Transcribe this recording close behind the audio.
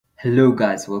Hello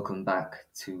guys, welcome back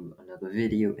to another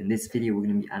video. In this video, we're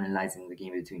going to be analyzing the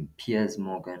game between Piers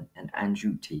Morgan and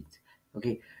Andrew Tate.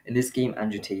 Okay, in this game,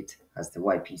 Andrew Tate has the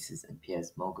white pieces and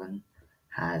Piers Morgan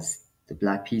has the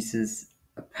black pieces.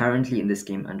 Apparently, in this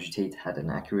game, Andrew Tate had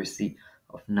an accuracy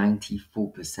of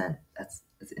 94%. That's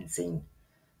insane.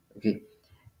 Okay,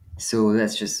 so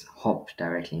let's just hop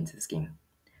directly into this game.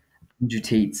 Andrew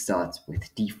Tate starts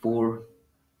with d4,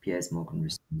 Piers Morgan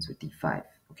responds with d5.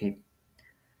 Okay.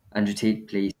 Andrew Tate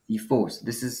plays d4. So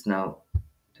this is now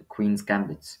the Queen's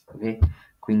Gambit. Okay,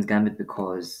 Queen's Gambit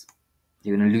because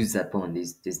you're gonna lose that pawn.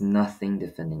 There's nothing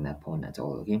defending that pawn at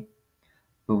all. Okay,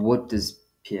 but what does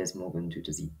Piers Morgan do?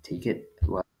 Does he take it?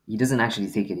 Well, he doesn't actually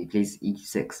take it. He plays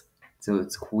e6. So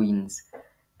it's Queen's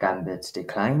Gambit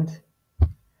declined,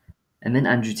 and then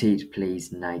Andrew Tate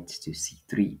plays knight to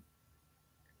c3.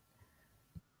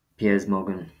 Piers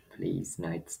Morgan plays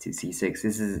knight to c6.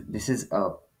 This is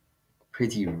a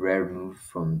pretty rare move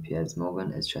from Piers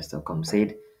Morgan, as chess.com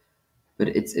said. But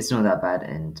it's not that bad,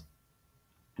 and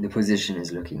the position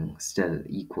is looking still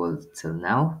equal till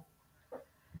now.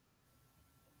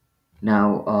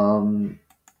 Now,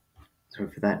 sorry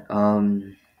for that.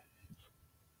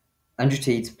 Andrew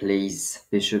Tate plays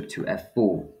bishop to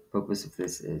f4. Purpose of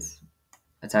this is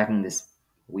attacking this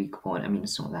weak pawn. I mean,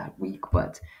 it's not that weak,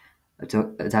 but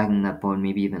attacking that pawn,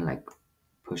 maybe even like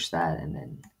push that and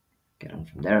then get on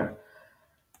from there.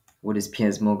 What does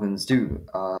Piers Morgan's do?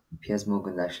 Piers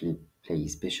Morgan actually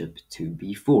plays bishop to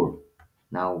b4.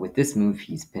 Now, with this move,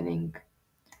 he's pinning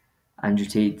Andrew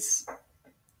Tate's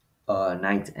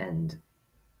knight and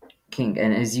king.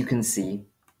 And as you can see,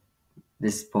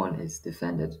 this pawn is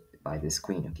defended by this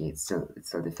queen. Okay, it's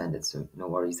still defended, so no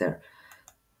worries there.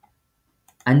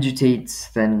 Andrew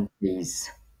Tate then plays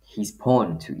his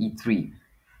pawn to e3.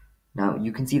 Now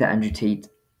you can see that Andrew Tate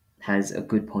has a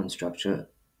good pawn structure,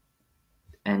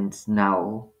 and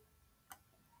now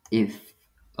if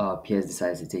Piers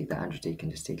decides to take that, Andrew Tate can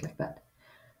just take like that.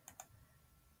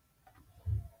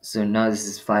 So now this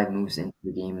is 5 moves into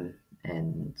the game,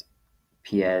 and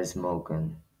Piers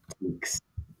Morgan takes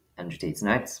Andrew Tate's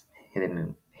knight,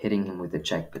 hitting him with a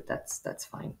check, but that's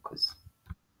fine because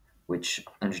which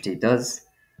Andrew Tate does.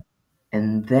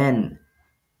 And then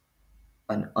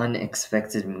an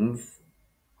unexpected move,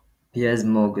 Piers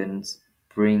Morgan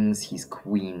brings his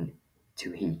queen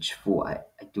to h4.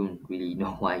 I don't really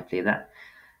know why I play that.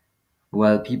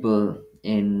 Well, people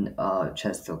in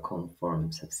chess.com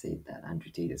forums have said that Andrew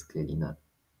Tate is clearly not.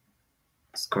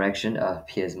 Correction,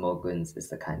 Piers Morgan's is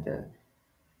the kind of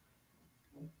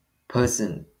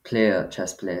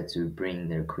chess player to bring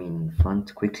their queen in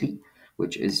front quickly,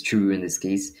 which is true in this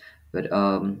case. But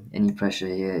any pressure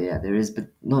here, yeah, there is, but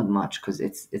not much because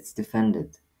it's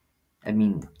defended. I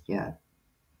mean, yeah,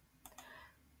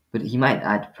 but he might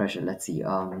add pressure. Let's see.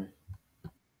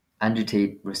 Andrew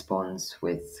Tate responds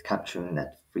with capturing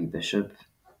that free bishop.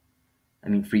 I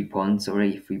mean, free pawn.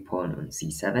 Sorry, free pawn on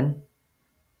c7.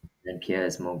 Then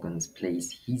Piers Morgan's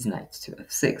plays his knight to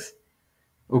f6,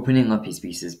 opening up his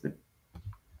pieces. But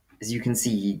as you can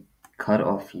see, he cut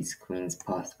off his queen's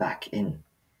path back in.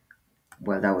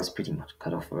 Well, that was pretty much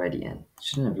cut off already, and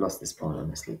shouldn't have lost this pawn,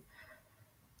 honestly.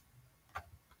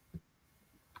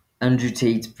 Andrew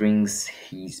Tate brings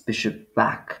his bishop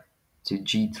back to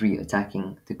g3,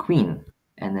 attacking the queen,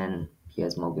 and then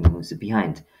Piers Morgan moves it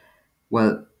behind.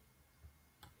 Well,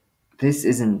 this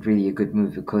isn't really a good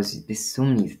move because there's so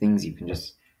many things you can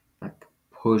just like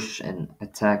push and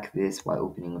attack this while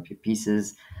opening up your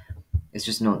pieces. It's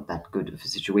just not that good of a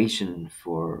situation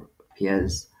for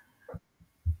Piers.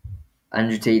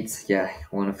 Andrew Tate, yeah,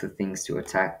 one of the things to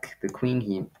attack the queen,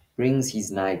 he brings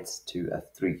his knight to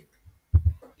f3.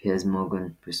 Piers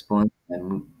Morgan responds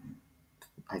and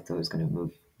I thought I was going to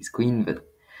move his queen, but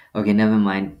okay, never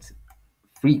mind.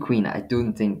 Free queen. I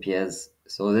don't think Piers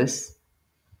saw this,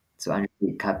 so Andrew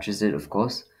Tate captures it, of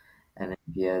course, and then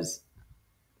Piers.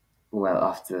 Well,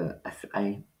 after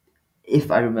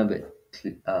if I remember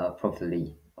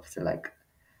properly, after like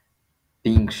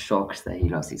being shocked that he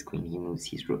lost his queen, he moves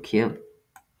his rook here,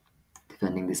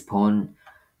 defending this pawn.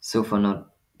 So far,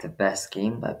 not the best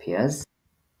game by Piers.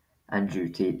 Andrew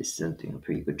Tate is still doing a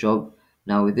pretty good job.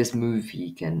 Now with this move,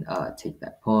 he can take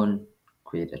that pawn,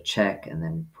 create a check, and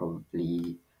then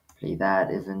probably play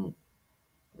that even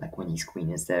like when his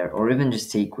queen is there, or even just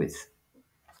take with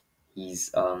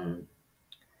his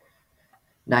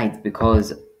knight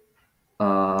because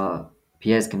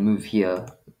Piers can move here.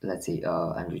 Let's say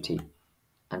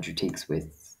Andrew takes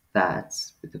with that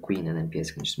with the queen, and then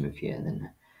Piers can just move here, and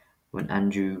then when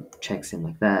Andrew checks in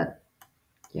like that,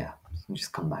 yeah, he can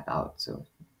just come back out. So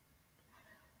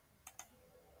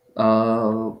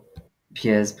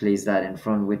Piers plays that in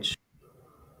front, which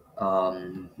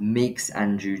makes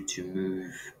Andrew to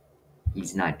move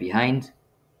his knight behind.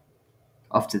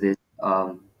 After this,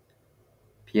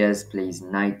 Piers plays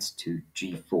knight to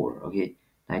g4. Okay,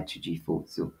 knight to g4.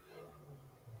 So,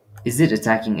 is it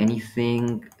attacking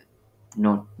anything?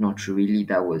 Not really.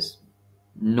 That was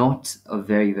not a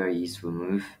very useful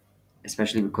move,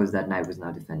 especially because that knight was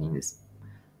now defending this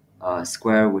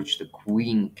square, which the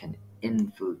queen can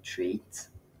infiltrate.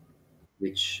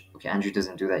 Which, okay, Andrew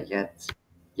doesn't do that yet.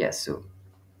 Yeah, so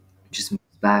just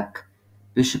moves back.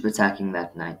 Bishop attacking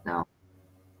that knight now.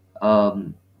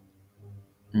 Um,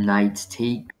 Knight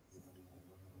take,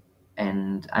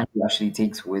 and Andrew actually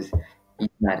takes with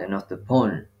each knight and not the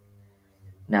pawn.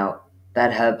 Now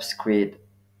that helps create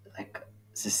like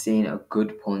sustain a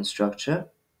good pawn structure,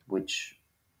 which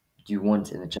you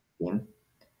want in a chess game.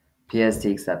 Piers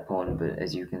takes that pawn, but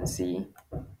as you can see,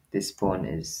 this pawn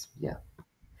is yeah.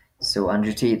 So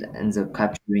Andrew Tate ends up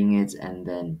capturing it, and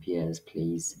then Piers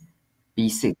plays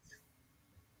b6.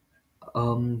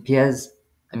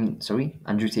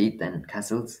 Andrew Tate then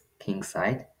castles king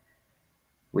side,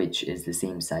 which is the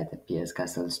same side that Piers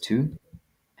castles to,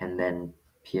 and then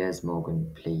Piers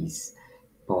Morgan plays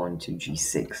pawn to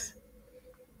g6.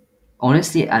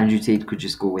 Honestly, Andrew Tate could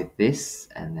just go with this,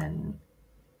 and then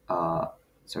uh,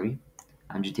 sorry,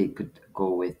 Andrew Tate could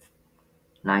go with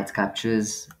knight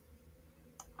captures.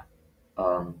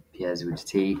 Piers would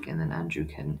take, and then Andrew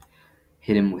can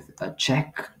hit him with a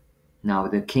check. Now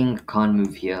the king can't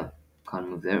move here, can't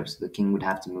move there, so the king would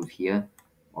have to move here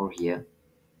or here,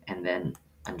 and then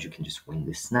Andrew can just win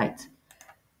this knight.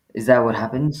 Is that what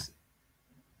happens?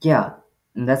 Yeah,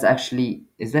 and that's actually,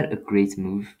 is that a great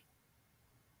move?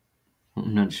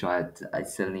 I'm not sure. I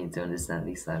still need to understand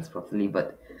these lines properly,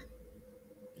 but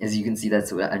as you can see,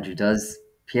 that's what Andrew does.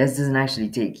 Piers doesn't actually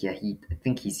take. Yeah, I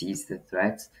think he sees the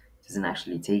threat, doesn't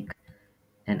actually take.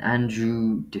 And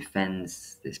Andrew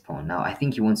defends this pawn. Now, I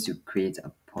think he wants to create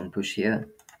a pawn push here.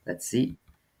 Let's see.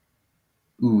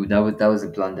 Ooh, that was a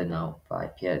blunder now by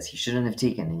Piers. He shouldn't have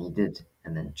taken, and he did.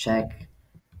 And then check,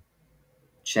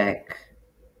 check,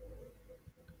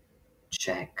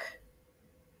 check.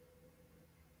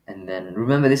 And then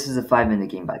remember, this is a 5 minute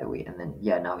game, by the way. And then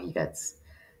yeah, now he gets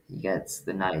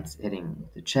the knight hitting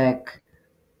the check,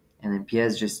 and then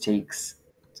Piers just takes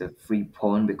the free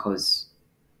pawn because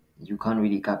you can't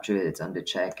really capture it. It's under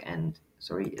check, and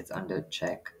sorry, it's under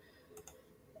check.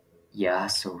 Yeah,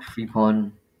 so free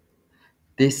pawn.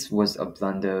 This was a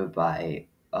blunder by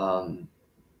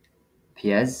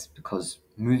Piers because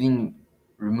removing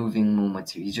more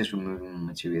material. He's just removing more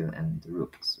material, and the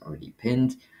rook is already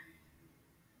pinned.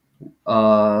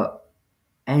 Uh,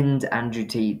 and Andrew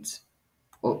Tate.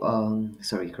 Oh,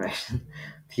 sorry, correction.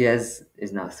 Piers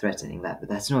is now threatening that, but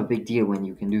that's not a big deal when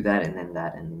you can do that, and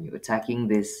then you're attacking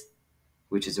this,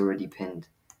 which is already pinned.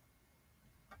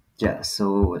 Yeah,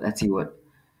 so let's see what.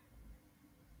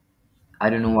 I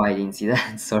don't know why I didn't see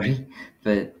that. Sorry,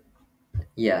 but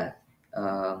yeah,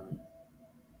 um,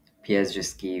 Piers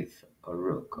just gave a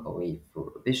rook away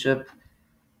for a bishop.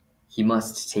 He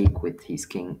must take with his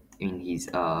king in his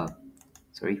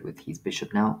with his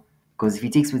bishop now, because if he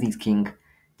takes with his king,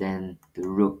 then the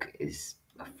rook is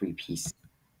a free piece.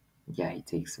 Yeah, he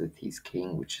takes with his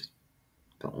king, which is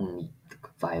the only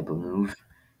viable move.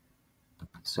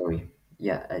 Sorry.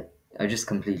 Yeah, I just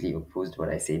completely opposed what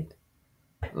I said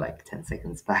like 10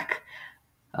 seconds back.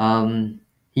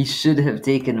 He should have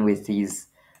taken with his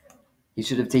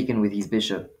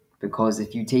bishop, because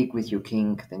if you take with your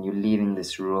king, then you're leaving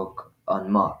this rook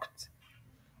unmarked.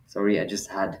 Sorry, I just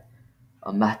had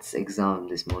a maths exam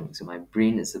this morning, so my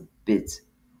brain is a bit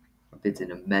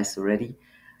in a mess already.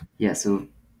 Yeah, so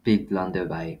big blunder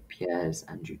by Piers.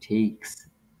 Andrew takes,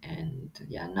 and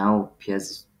yeah, now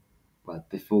Piers. Well,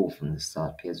 before from the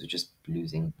start, Piers was just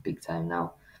losing big time.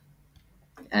 Now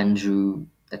Andrew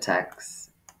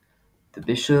attacks the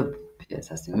bishop. Piers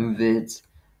has to move it,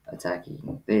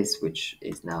 attacking this, which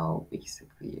is now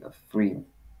basically a free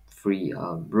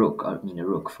rook. I mean, a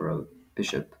rook for a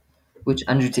bishop, which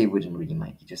Andrew Tate wouldn't really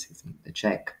mind. He just hits him with a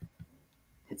check,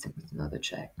 hits him with another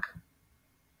check,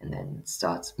 and then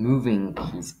starts moving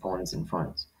his pawns in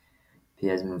front.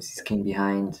 Piers moves his king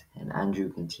behind, and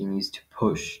Andrew continues to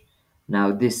push.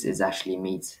 Now this is actually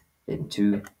mate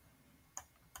into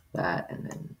that, and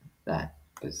then that,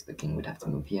 because the king would have to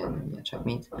move here, and then yeah,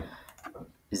 checkmate.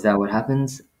 Is that what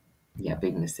happens? Yeah,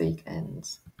 big mistake, and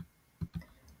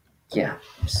yeah.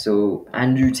 So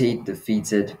Andrew Tate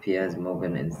defeated Piers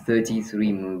Morgan in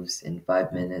 33 moves in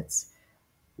 5 minutes,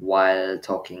 while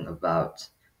talking about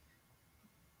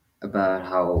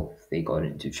how they got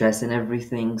into chess and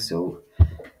everything. So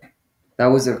that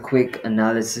was a quick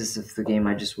analysis of the game.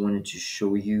 I just wanted to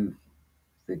show you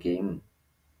the game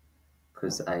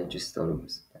because I just thought it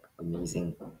was like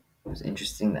amazing. It was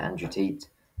interesting that Andrew Tate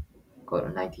got a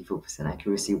 94%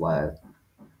 accuracy while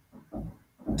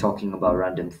talking about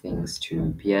random things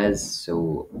to Piers.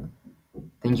 So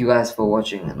thank you guys for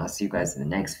watching, and I'll see you guys in the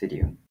next video.